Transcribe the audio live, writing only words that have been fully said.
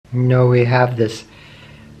No, we have this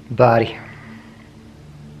body.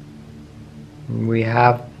 We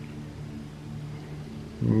have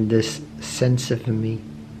this sense of me.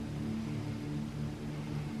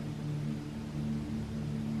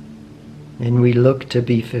 And we look to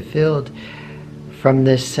be fulfilled from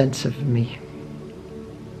this sense of me.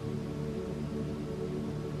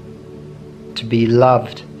 To be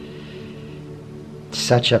loved,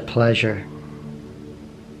 such a pleasure.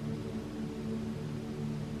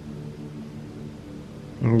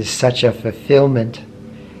 And such a fulfillment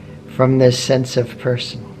from this sense of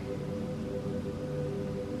person.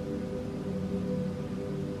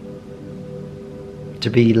 To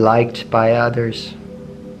be liked by others,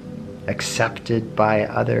 accepted by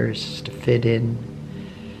others, to fit in.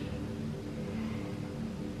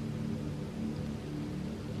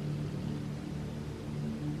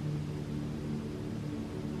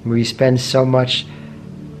 We spend so much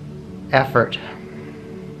effort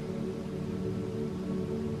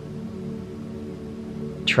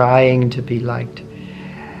trying to be liked,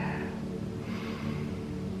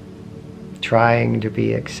 trying to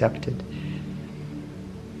be accepted.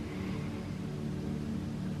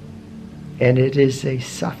 And it is a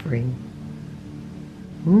suffering,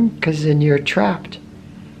 because then you're trapped.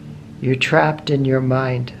 You're trapped in your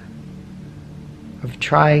mind of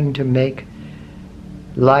trying to make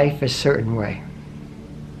life a certain way.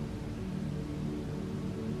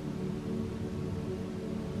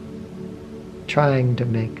 Trying to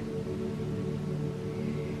make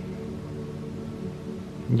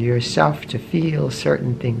yourself to feel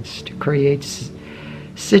certain things, to create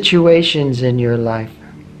situations in your life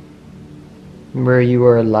where you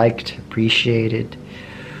are liked, appreciated,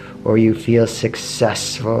 or you feel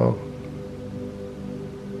successful,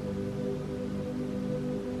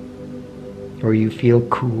 or you feel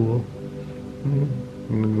cool.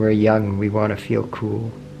 When we're young, we want to feel cool.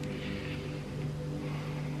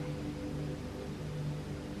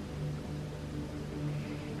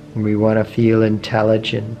 We want to feel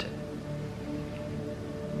intelligent.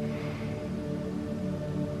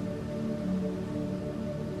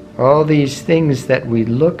 All these things that we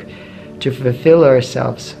look to fulfill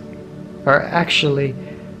ourselves are actually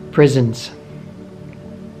prisons.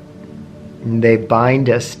 And they bind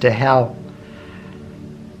us to hell.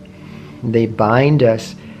 They bind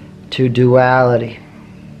us to duality,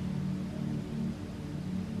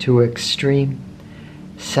 to extreme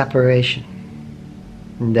separation.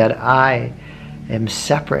 That I am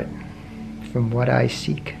separate from what I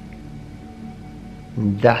seek.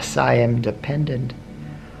 And thus I am dependent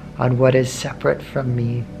on what is separate from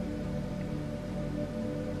me.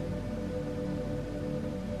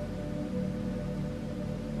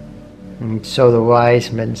 And so the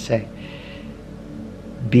wise men say,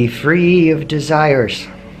 be free of desires.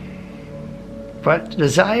 But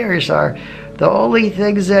desires are the only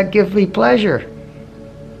things that give me pleasure.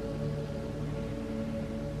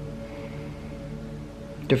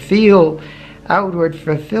 To feel outward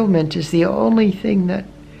fulfillment is the only thing that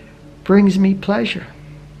brings me pleasure.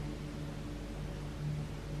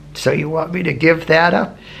 So you want me to give that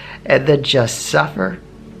up and then just suffer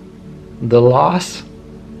the loss?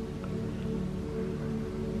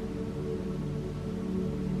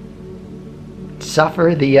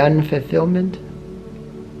 Suffer the unfulfillment?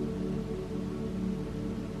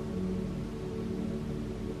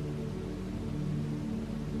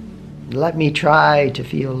 Let me try to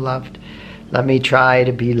feel loved. Let me try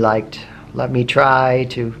to be liked. Let me try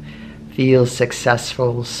to feel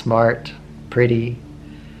successful, smart, pretty.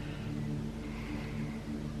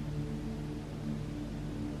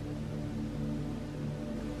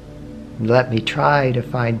 Let me try to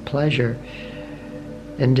find pleasure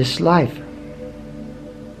in this life.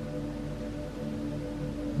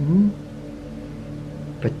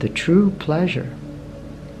 But the true pleasure,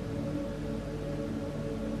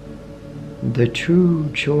 the true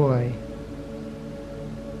joy,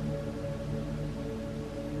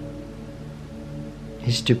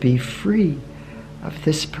 is to be free of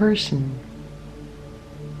this person,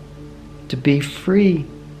 to be free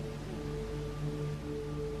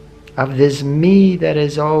of this me that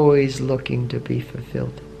is always looking to be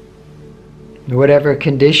fulfilled. Whatever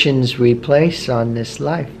conditions we place on this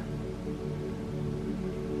life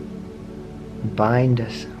bind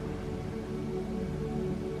us.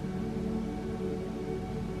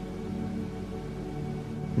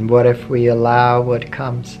 And what if we allow what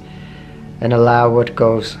comes and allow what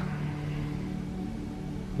goes?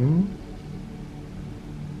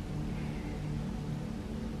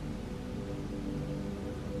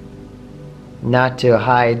 Not to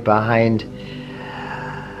hide behind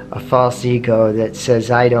a false ego that says,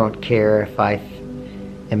 I don't care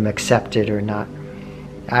am accepted or not.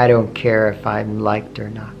 I don't care if I'm liked or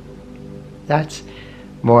not. That's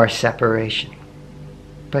more separation.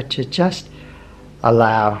 But to just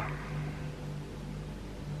allow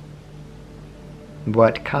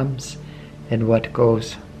what comes and what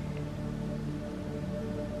goes.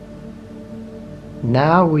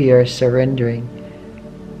 Now we are surrendering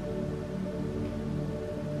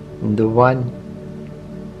the one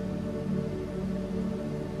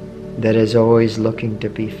that is always looking to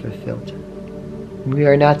be fulfilled. We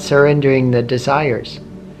are not surrendering the desires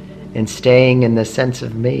and staying in the sense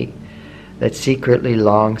of me that secretly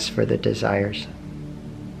longs for the desires.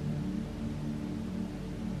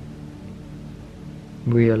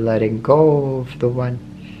 We are letting go of the one,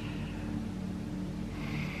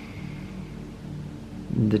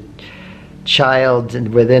 the child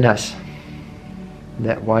within us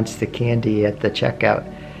that wants the candy at the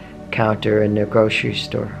checkout counter in the grocery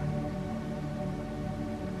store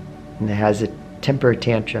and has a temper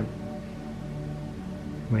tantrum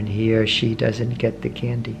when he or she doesn't get the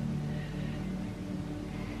candy.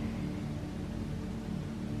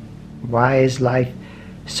 Why is life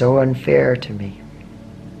so unfair to me?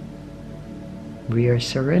 We are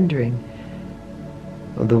surrendering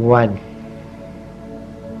the one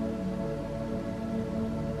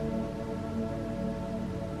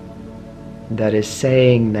that is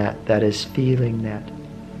saying that is feeling that.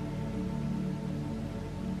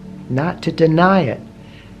 Not to deny it,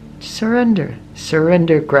 surrender.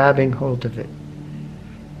 Surrender grabbing hold of it.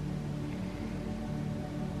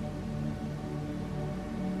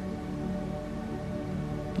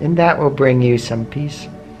 And that will bring you some peace.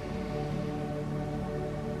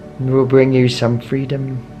 It will bring you some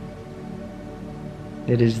freedom.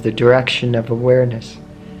 It is the direction of awareness.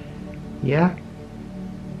 Yeah?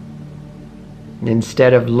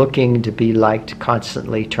 Instead of looking to be liked,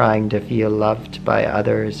 constantly trying to feel loved by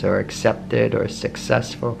others or accepted or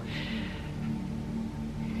successful,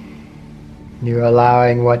 you're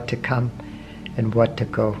allowing what to come and what to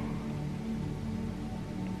go.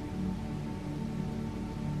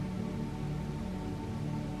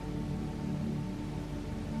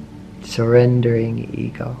 Surrendering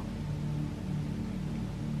ego.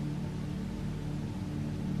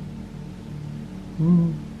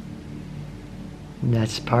 And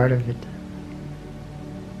that's part of it.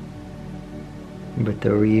 But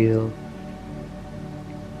the real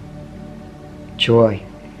joy,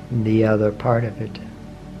 the other part of it,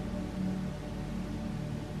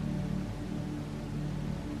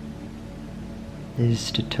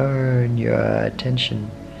 is to turn your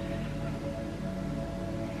attention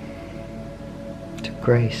to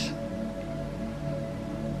grace.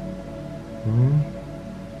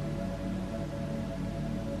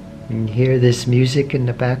 And hear this music in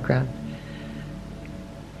the background.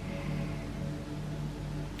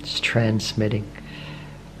 It's transmitting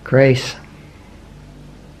grace.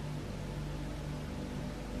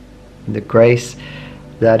 The grace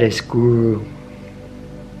that is Guru.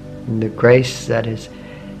 And the grace that is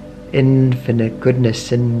infinite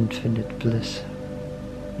goodness, infinite bliss.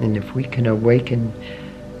 And if we can awaken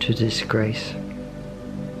to this grace,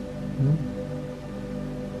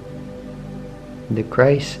 the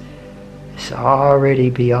grace is already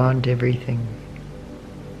beyond everything.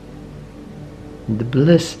 The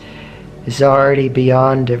bliss is already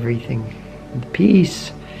beyond everything. The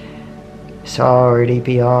peace is already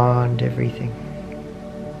beyond everything.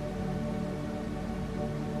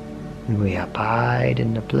 And we abide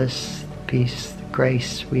in the bliss, the peace, the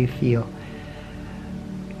grace we feel.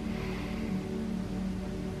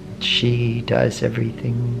 She does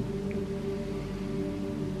everything.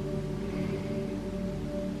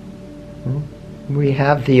 We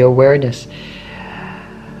have the awareness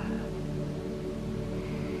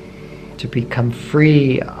to become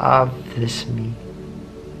free of this me.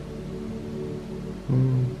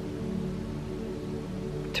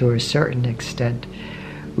 To a certain extent,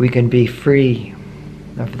 we can be free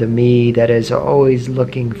of the me that is always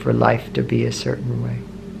looking for life to be a certain way.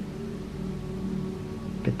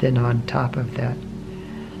 But then on top of that,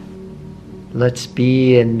 let's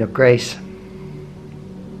be in the grace,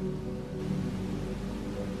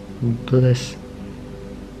 bliss,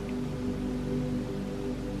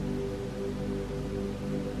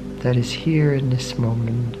 that is here in this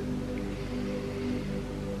moment,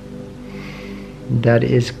 that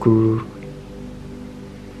is Guru,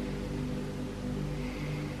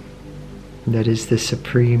 that is the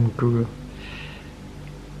Supreme Guru.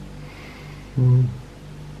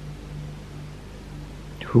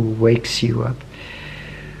 Who wakes you up,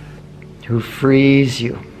 who frees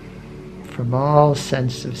you from all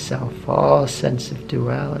sense of self, all sense of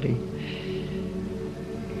duality,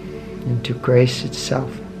 into grace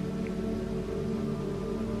itself,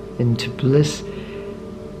 into bliss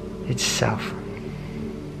itself,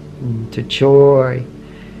 into joy,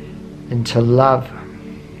 into love.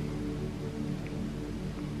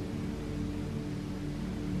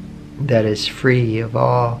 That is free of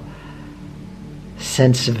all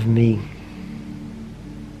sense of me.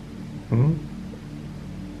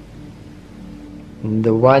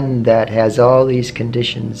 The one that has all these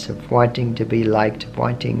conditions of wanting to be liked,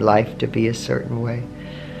 wanting life to be a certain way,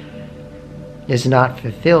 is not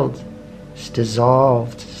fulfilled. It's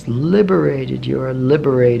dissolved. It's liberated. You are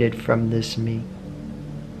liberated from this me.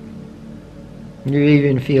 You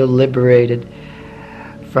even feel liberated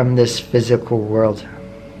from this physical world.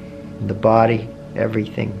 The body,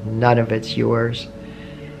 everything. None of it's yours.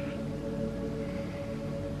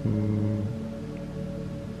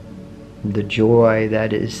 The joy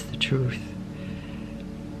that is the truth.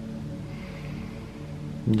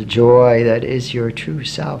 The joy that is your true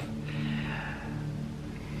self.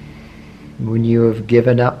 When you have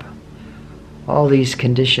given up all these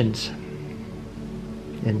conditions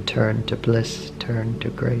and turn to bliss, turn to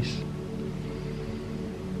grace.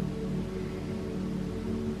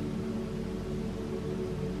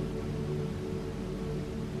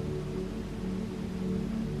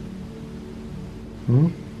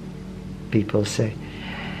 People say,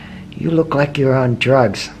 you look like you're on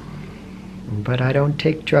drugs. But I don't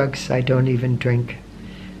take drugs. I don't even drink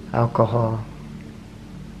alcohol.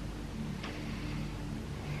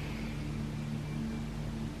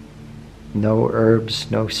 No herbs,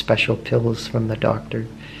 no special pills from the doctor.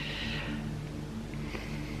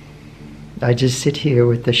 I just sit here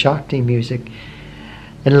with the Shakti music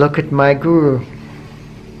and look at my guru.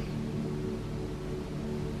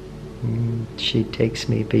 She takes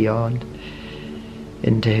me beyond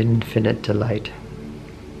into infinite delight.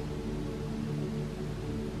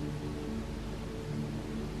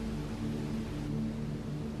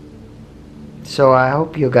 So I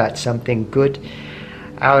hope you got something good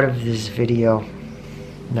out of this video.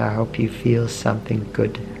 And I hope you feel something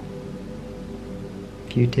good.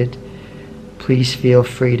 If you did, please feel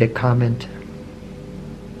free to comment.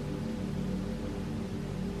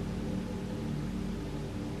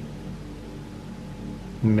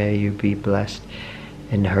 May you be blessed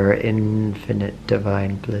in her infinite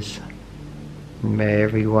divine bliss. May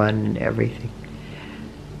everyone and everything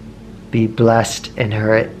be blessed in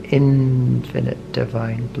her infinite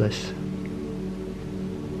divine bliss.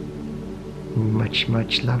 Much,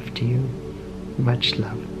 much love to you. Much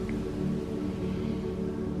love.